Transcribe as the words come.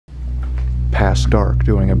past dark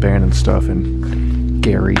doing abandoned stuff in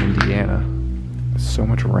Gary, Indiana. So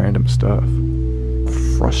much random stuff.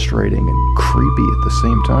 Frustrating and creepy at the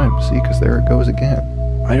same time. See, because there it goes again.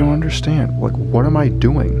 I don't understand. Like, what am I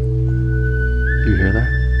doing? You hear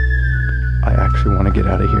that? I actually want to get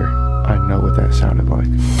out of here. I know what that sounded like.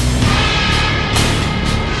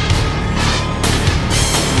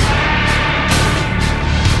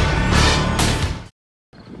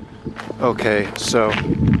 Okay, so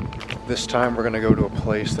this time we're gonna go to a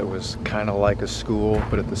place that was kind of like a school,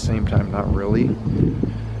 but at the same time not really.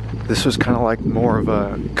 This was kind of like more of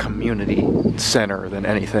a community center than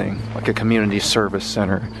anything, like a community service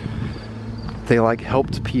center. They like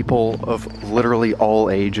helped people of literally all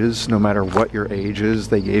ages, no matter what your age is.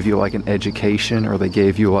 They gave you like an education, or they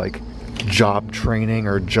gave you like job training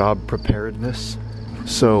or job preparedness.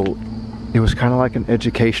 So it was kind of like an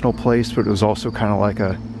educational place, but it was also kind of like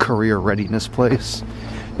a career readiness place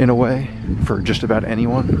in a way for just about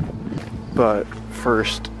anyone. But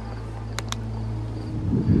first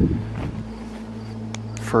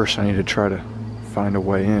I need to try to find a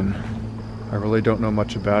way in. I really don't know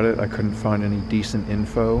much about it. I couldn't find any decent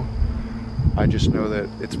info. I just know that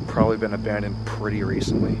it's probably been abandoned pretty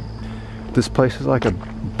recently. This place is like a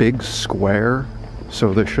big square,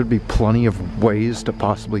 so there should be plenty of ways to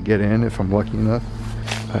possibly get in if I'm lucky enough.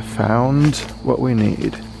 I found what we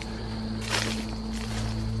need.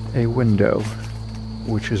 A window,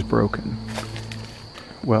 which is broken.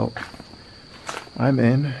 Well, I'm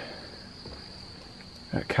in.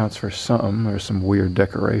 That counts for something. There's some weird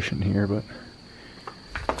decoration here, but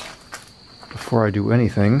before I do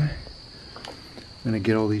anything, I'm gonna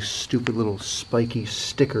get all these stupid little spiky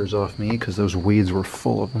stickers off me because those weeds were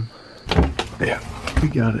full of them. Yeah, we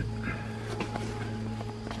got it.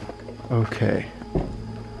 Okay.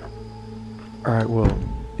 Alright, well,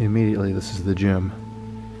 immediately this is the gym.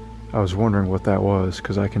 I was wondering what that was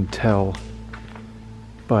because I can tell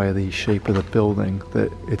by the shape of the building that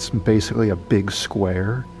it's basically a big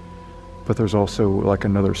square, but there's also like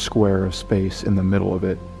another square of space in the middle of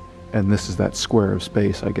it, and this is that square of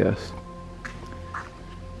space, I guess.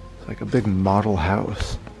 It's like a big model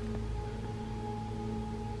house.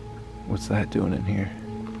 What's that doing in here?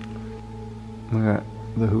 Look at that,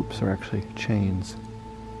 the hoops are actually chains.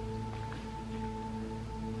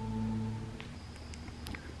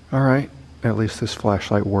 Alright, at least this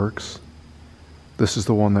flashlight works. This is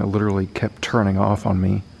the one that literally kept turning off on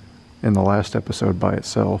me in the last episode by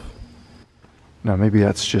itself. Now maybe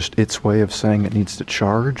that's just its way of saying it needs to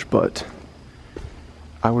charge, but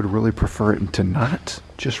I would really prefer it to not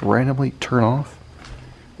just randomly turn off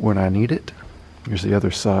when I need it. Here's the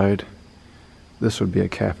other side. This would be a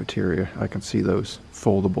cafeteria. I can see those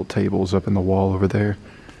foldable tables up in the wall over there.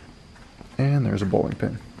 And there's a bowling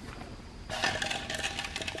pin.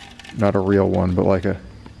 Not a real one, but like a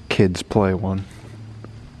kids play one.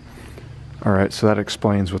 Alright, so that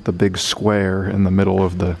explains what the big square in the middle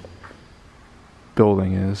of the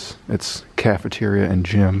building is. It's cafeteria and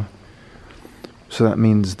gym. So that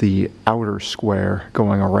means the outer square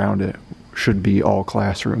going around it should be all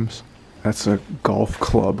classrooms. That's a golf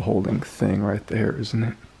club holding thing right there, isn't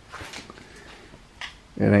it?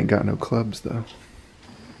 It ain't got no clubs though.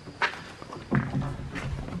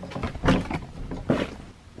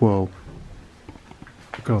 Whoa.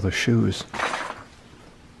 Look at all the shoes.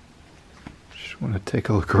 Just want to take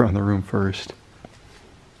a look around the room first.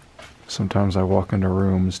 Sometimes I walk into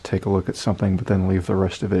rooms, take a look at something, but then leave the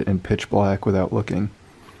rest of it in pitch black without looking.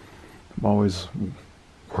 I'm always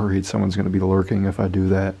worried someone's going to be lurking if I do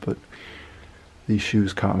that, but these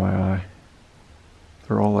shoes caught my eye.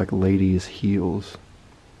 They're all like ladies' heels.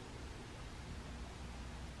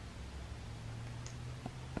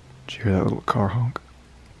 Did you hear that little car honk?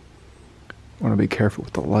 I want to be careful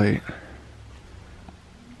with the light.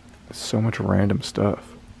 There's so much random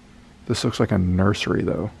stuff. This looks like a nursery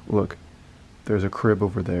though. Look, there's a crib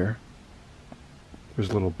over there.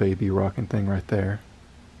 There's a little baby rocking thing right there.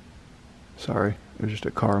 Sorry, there's just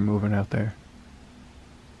a car moving out there.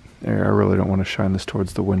 There, I really don't want to shine this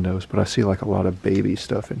towards the windows, but I see like a lot of baby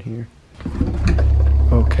stuff in here.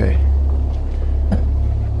 Okay.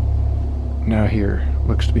 Now here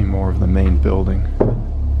looks to be more of the main building.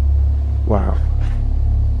 Wow.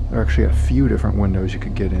 There are actually a few different windows you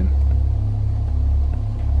could get in.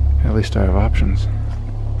 At least I have options.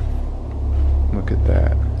 Look at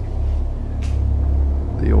that.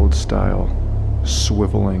 The old style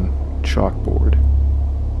swiveling chalkboard.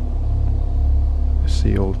 I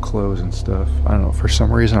see old clothes and stuff. I don't know, for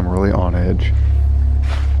some reason I'm really on edge.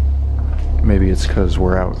 Maybe it's because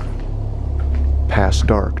we're out past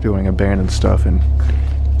dark doing abandoned stuff in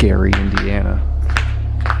Gary, Indiana.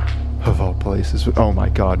 Of all places. place is. Oh my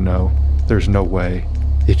god, no. There's no way.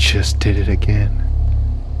 It just did it again.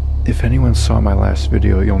 If anyone saw my last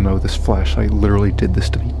video, you'll know this flashlight literally did this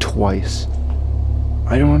to me twice.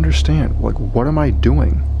 I don't understand. Like, what am I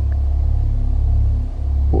doing?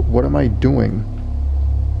 What am I doing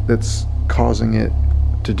that's causing it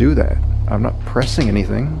to do that? I'm not pressing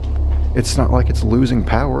anything. It's not like it's losing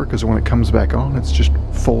power, because when it comes back on, it's just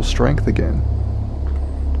full strength again.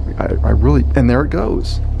 I really... And there it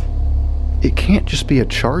goes. It can't just be a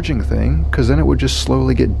charging thing, because then it would just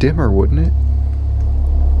slowly get dimmer, wouldn't it?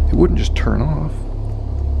 It wouldn't just turn off.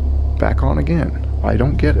 Back on again. I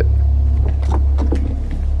don't get it.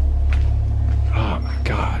 Oh my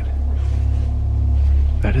god.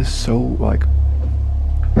 That is so, like,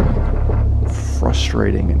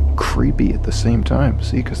 frustrating and creepy at the same time.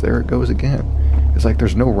 See, because there it goes again. It's like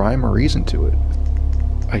there's no rhyme or reason to it.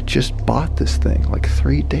 I just bought this thing like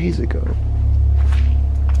 3 days ago.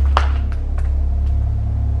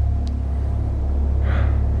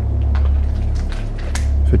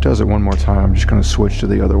 If it does it one more time, I'm just going to switch to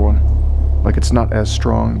the other one. Like, it's not as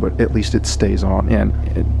strong, but at least it stays on.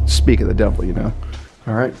 And speak of the devil, you know.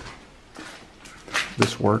 Alright.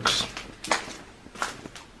 This works.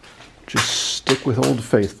 Just stick with Old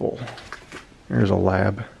Faithful. Here's a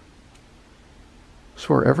lab. I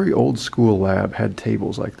swear every old school lab had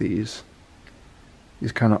tables like these.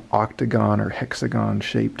 These kind of octagon or hexagon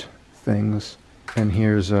shaped things. And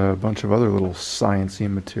here's a bunch of other little sciencey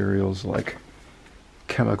materials like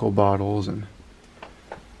chemical bottles and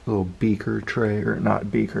little beaker tray, or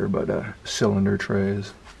not beaker, but cylinder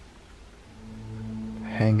trays.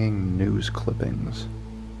 Hanging news clippings.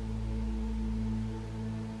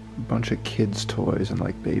 A bunch of kids' toys and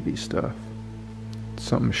like baby stuff.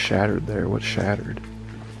 Something shattered there. What shattered?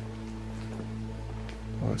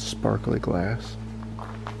 Oh, it's sparkly glass.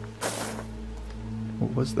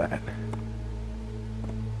 What was that?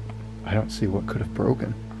 I don't see what could have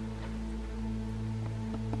broken.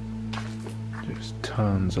 There's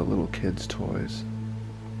tons of little kids' toys.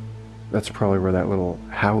 That's probably where that little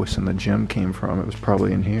house in the gym came from. It was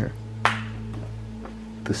probably in here.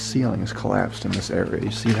 The ceiling is collapsed in this area.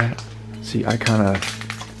 You see that? See, I kind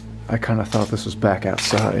of thought this was back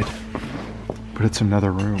outside, but it's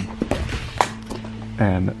another room.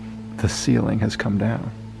 And the ceiling has come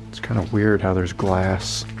down. It's kind of weird how there's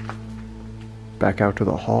glass back out to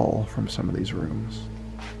the hall from some of these rooms.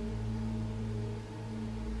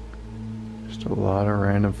 Just a lot of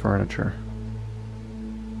random furniture.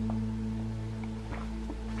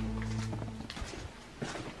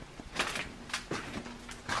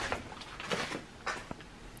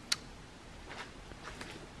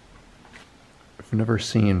 I've never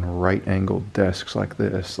seen right-angled desks like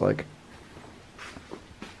this. Like,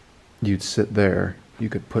 you'd sit there, you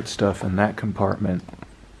could put stuff in that compartment,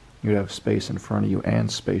 you'd have space in front of you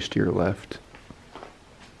and space to your left.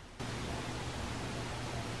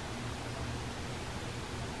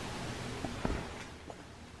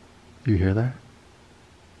 You hear that?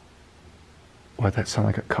 Why'd that sound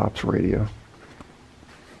like a cop's radio?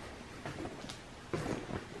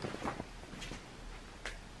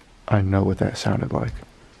 I know what that sounded like.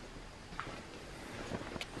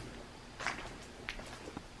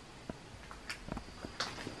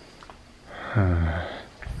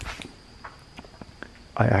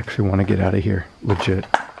 I actually want to get out of here, legit.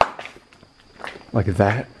 Like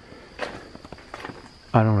that?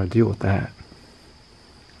 I don't want to deal with that.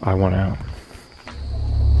 I want out.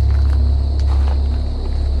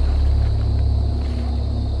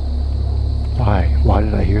 Why? Why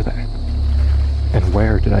did I hear that? And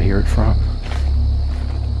where did I hear it from?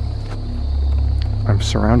 I'm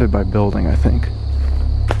surrounded by building, I think.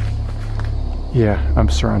 Yeah, I'm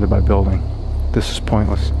surrounded by building. This is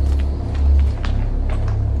pointless.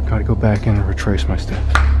 Gotta go back in and retrace my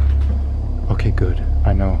steps. Okay, good.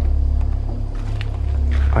 I know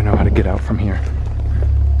how to get out from here.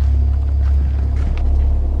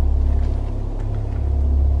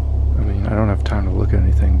 I mean, I don't have time to look at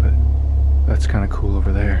anything, but that's kind of cool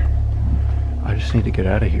over there. I just need to get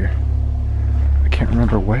out of here. I can't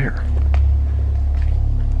remember where.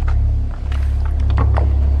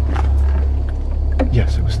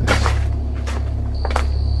 Yes, it was this.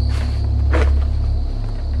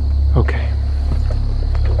 Okay.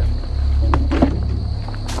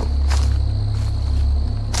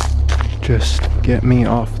 Just get me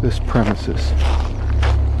off this premises.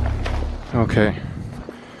 Okay.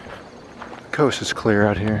 The coast is clear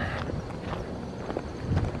out here.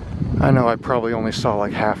 I know I probably only saw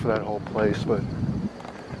like half of that whole place, but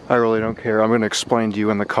I really don't care. I'm going to explain to you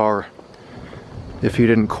in the car if you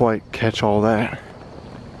didn't quite catch all that.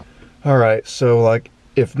 Alright, so like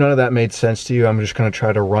if none of that made sense to you, I'm just going to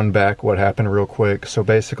try to run back what happened real quick. So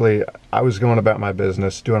basically, I was going about my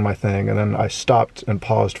business, doing my thing, and then I stopped and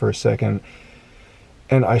paused for a second,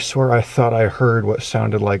 and I swear I thought I heard what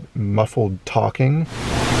sounded like muffled talking.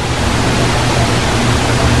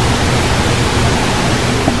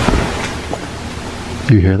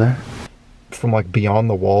 Do you hear that? From like beyond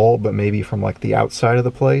the wall, but maybe from like the outside of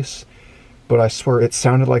the place. But I swear it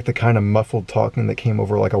sounded like the kind of muffled talking that came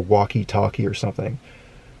over like a walkie-talkie or something.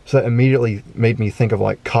 So that immediately made me think of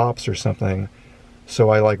like cops or something. So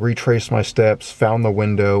I like retraced my steps, found the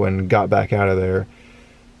window, and got back out of there.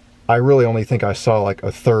 I really only think I saw like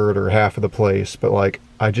a third or half of the place, but like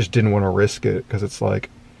I just didn't want to risk it because it's like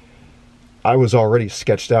I was already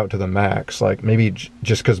sketched out to the max. Like maybe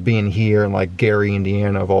just because being here in like Gary,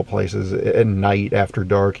 Indiana, of all places, at night after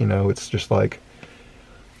dark, you know, it's just like,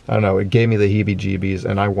 I don't know, it gave me the heebie-jeebies,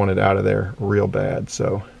 and I wanted out of there real bad.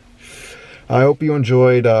 So I hope you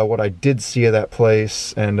enjoyed what I did see of that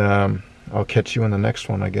place, and I'll catch you in the next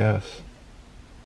one, I guess.